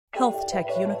Health tech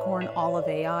unicorn Olive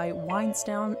AI winds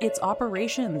down its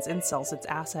operations and sells its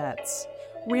assets.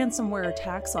 Ransomware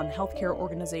attacks on healthcare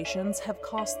organizations have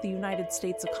cost the United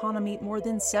States economy more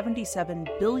than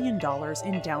 $77 billion in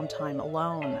downtime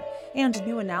alone. And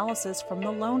new analysis from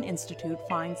the Loan Institute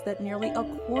finds that nearly a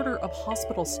quarter of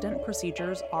hospital stent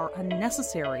procedures are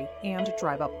unnecessary and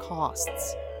drive up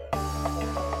costs.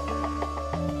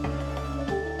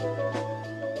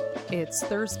 It's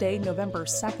Thursday, November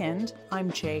 2nd.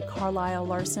 I'm Jay Carlisle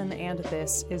Larson, and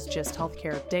this is Just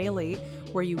Healthcare Daily,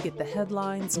 where you get the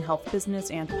headlines and health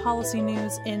business and policy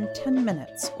news in 10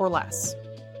 minutes or less.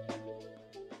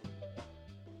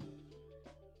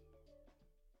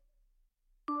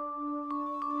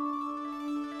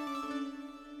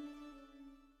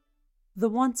 The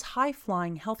once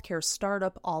high-flying healthcare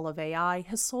startup Olive AI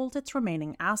has sold its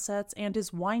remaining assets and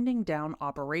is winding down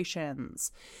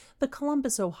operations. The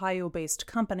Columbus, Ohio-based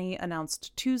company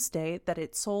announced Tuesday that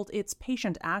it sold its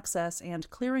patient access and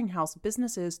clearinghouse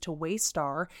businesses to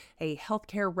Waystar, a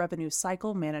healthcare revenue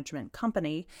cycle management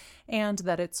company, and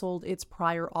that it sold its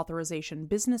prior authorization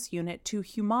business unit to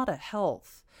Humata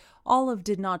Health. Olive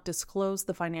did not disclose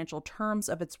the financial terms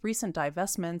of its recent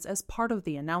divestments as part of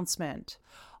the announcement.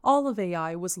 Olive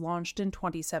AI was launched in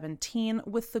 2017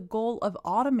 with the goal of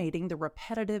automating the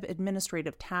repetitive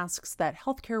administrative tasks that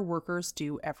healthcare workers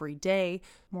do every day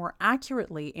more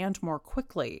accurately and more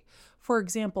quickly. For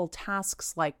example,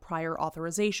 tasks like prior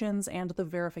authorizations and the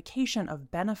verification of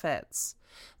benefits.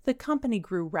 The company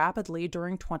grew rapidly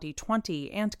during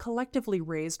 2020 and collectively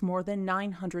raised more than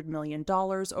 $900 million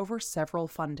over several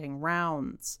funding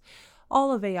rounds.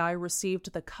 Olive AI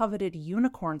received the coveted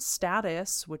unicorn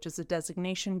status, which is a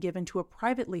designation given to a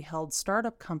privately held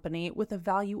startup company with a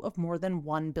value of more than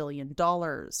 $1 billion.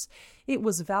 It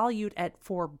was valued at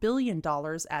 $4 billion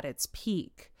at its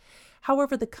peak.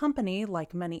 However, the company,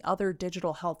 like many other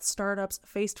digital health startups,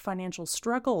 faced financial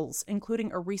struggles,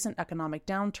 including a recent economic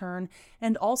downturn,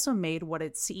 and also made what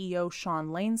its CEO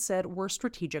Sean Lane said were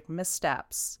strategic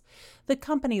missteps. The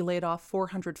company laid off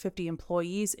 450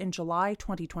 employees in July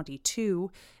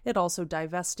 2022. It also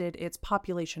divested its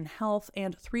population health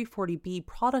and 340B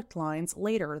product lines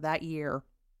later that year.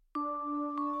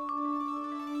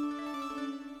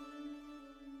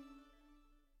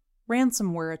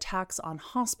 Ransomware attacks on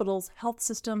hospitals, health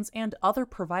systems, and other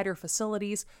provider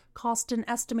facilities cost an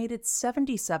estimated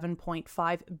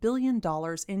 $77.5 billion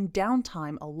in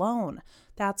downtime alone.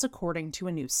 That's according to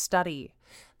a new study.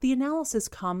 The analysis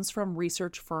comes from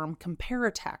research firm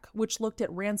Comparitech, which looked at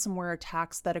ransomware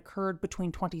attacks that occurred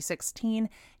between 2016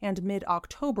 and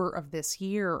mid-October of this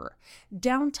year.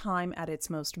 Downtime at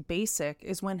its most basic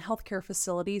is when healthcare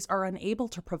facilities are unable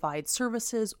to provide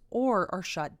services or are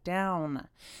shut down.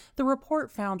 The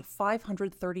report found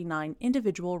 539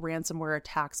 individual ransomware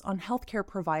attacks on healthcare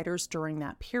providers during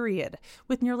that period,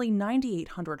 with nearly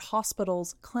 9,800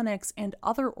 hospitals, clinics, and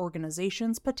other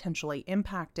organizations potentially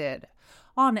impacted.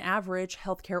 On average,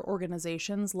 healthcare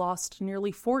organizations lost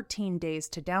nearly 14 days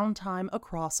to downtime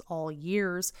across all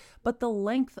years, but the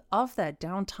length of that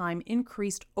downtime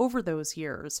increased over those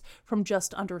years, from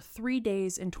just under 3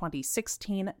 days in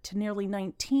 2016 to nearly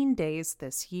 19 days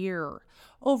this year.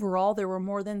 Overall, there were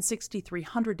more than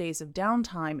 6,300 days of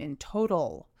downtime in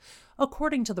total.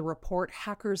 According to the report,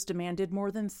 hackers demanded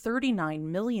more than $39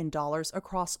 million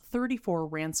across 34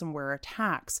 ransomware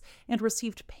attacks and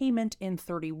received payment in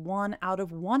 31 out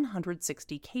of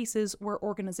 160 cases where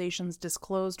organizations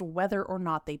disclosed whether or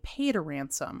not they paid a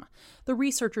ransom. The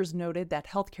researchers noted that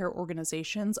healthcare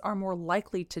organizations are more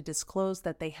likely to disclose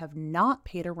that they have not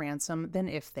paid a ransom than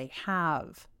if they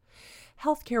have.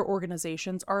 Healthcare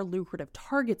organizations are lucrative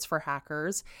targets for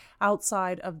hackers.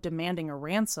 Outside of demanding a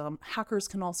ransom, hackers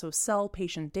can also sell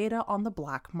patient data on the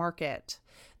black market.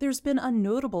 There's been a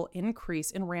notable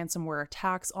increase in ransomware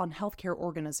attacks on healthcare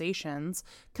organizations.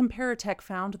 Comparitech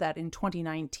found that in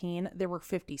 2019, there were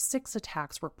 56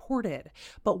 attacks reported,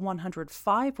 but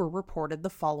 105 were reported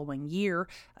the following year,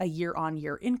 a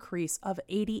year-on-year increase of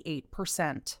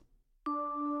 88%.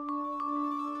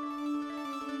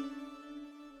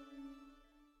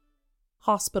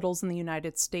 Hospitals in the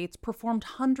United States performed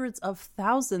hundreds of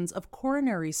thousands of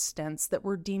coronary stents that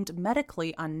were deemed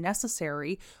medically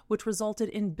unnecessary, which resulted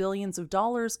in billions of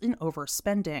dollars in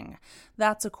overspending.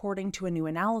 That's according to a new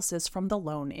analysis from the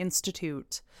Loan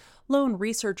Institute. Loan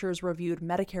researchers reviewed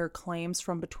Medicare claims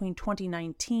from between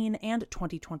 2019 and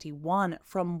 2021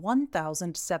 from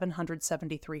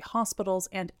 1,773 hospitals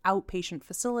and outpatient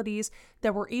facilities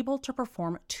that were able to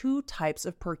perform two types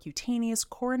of percutaneous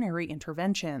coronary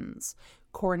interventions: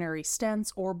 coronary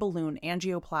stents, or balloon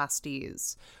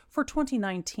angioplasties. For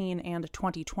 2019 and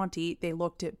 2020, they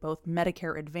looked at both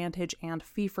Medicare Advantage and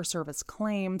fee-for-service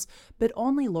claims, but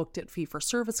only looked at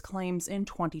fee-for-service claims in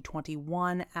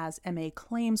 2021 as MA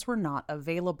claims were not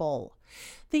available.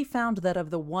 They found that of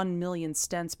the 1 million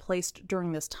stents placed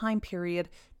during this time period,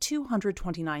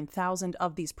 229,000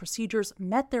 of these procedures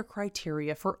met their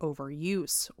criteria for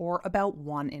overuse, or about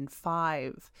 1 in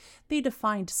 5. They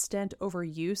defined stent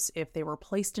overuse if they were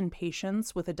placed in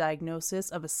patients with a diagnosis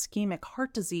of ischemic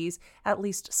heart disease at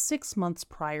least 6 months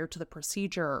prior to the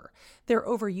procedure. Their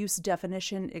overuse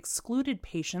definition excluded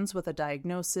patients with a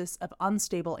diagnosis of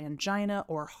unstable angina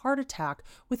or heart attack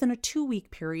within a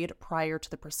 2-week period prior to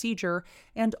the procedure,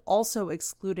 and also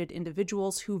excluded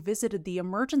individuals who visited the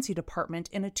emergency department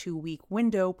in a 2-week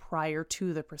window prior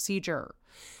to the procedure.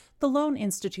 The Loan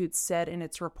Institute said in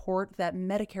its report that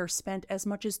Medicare spent as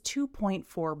much as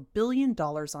 $2.4 billion on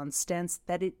stents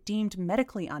that it deemed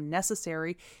medically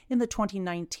unnecessary in the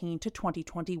 2019 to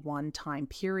 2021 time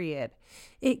period.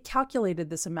 It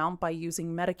calculated this amount by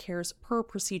using Medicare's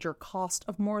per-procedure cost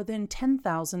of more than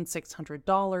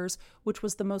 $10,600, which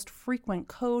was the most frequent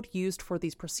code used for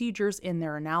these procedures in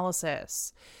their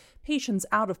analysis. Patients'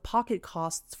 out-of-pocket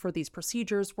costs for these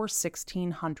procedures were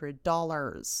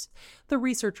 $1,600. The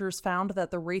researchers found that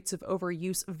the rates of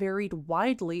overuse varied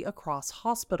widely across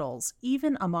hospitals,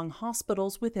 even among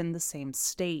hospitals within the same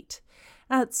state.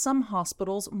 At some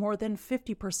hospitals, more than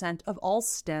 50% of all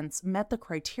stents met the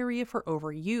criteria for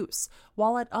overuse,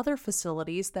 while at other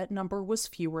facilities that number was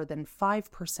fewer than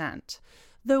 5%.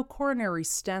 Though coronary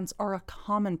stents are a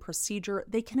common procedure,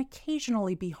 they can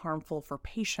occasionally be harmful for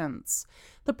patients.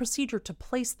 The procedure to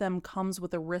place them comes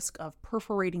with a risk of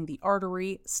perforating the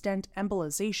artery, stent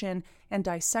embolization, and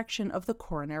dissection of the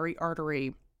coronary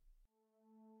artery.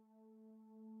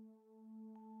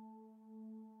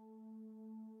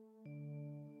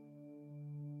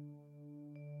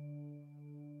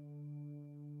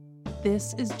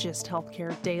 This is GIST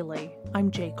Healthcare Daily.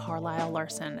 I'm Jay Carlisle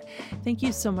Larson. Thank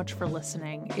you so much for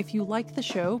listening. If you like the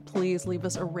show, please leave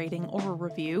us a rating or a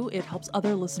review. It helps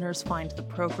other listeners find the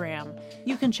program.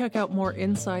 You can check out more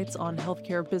insights on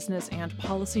healthcare business and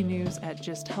policy news at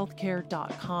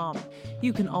gisthealthcare.com.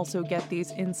 You can also get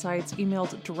these insights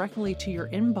emailed directly to your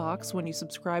inbox when you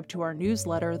subscribe to our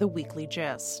newsletter, The Weekly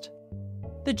Gist.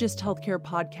 The GIST Healthcare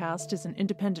podcast is an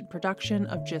independent production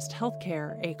of GIST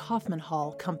Healthcare, a Kaufman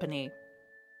Hall company.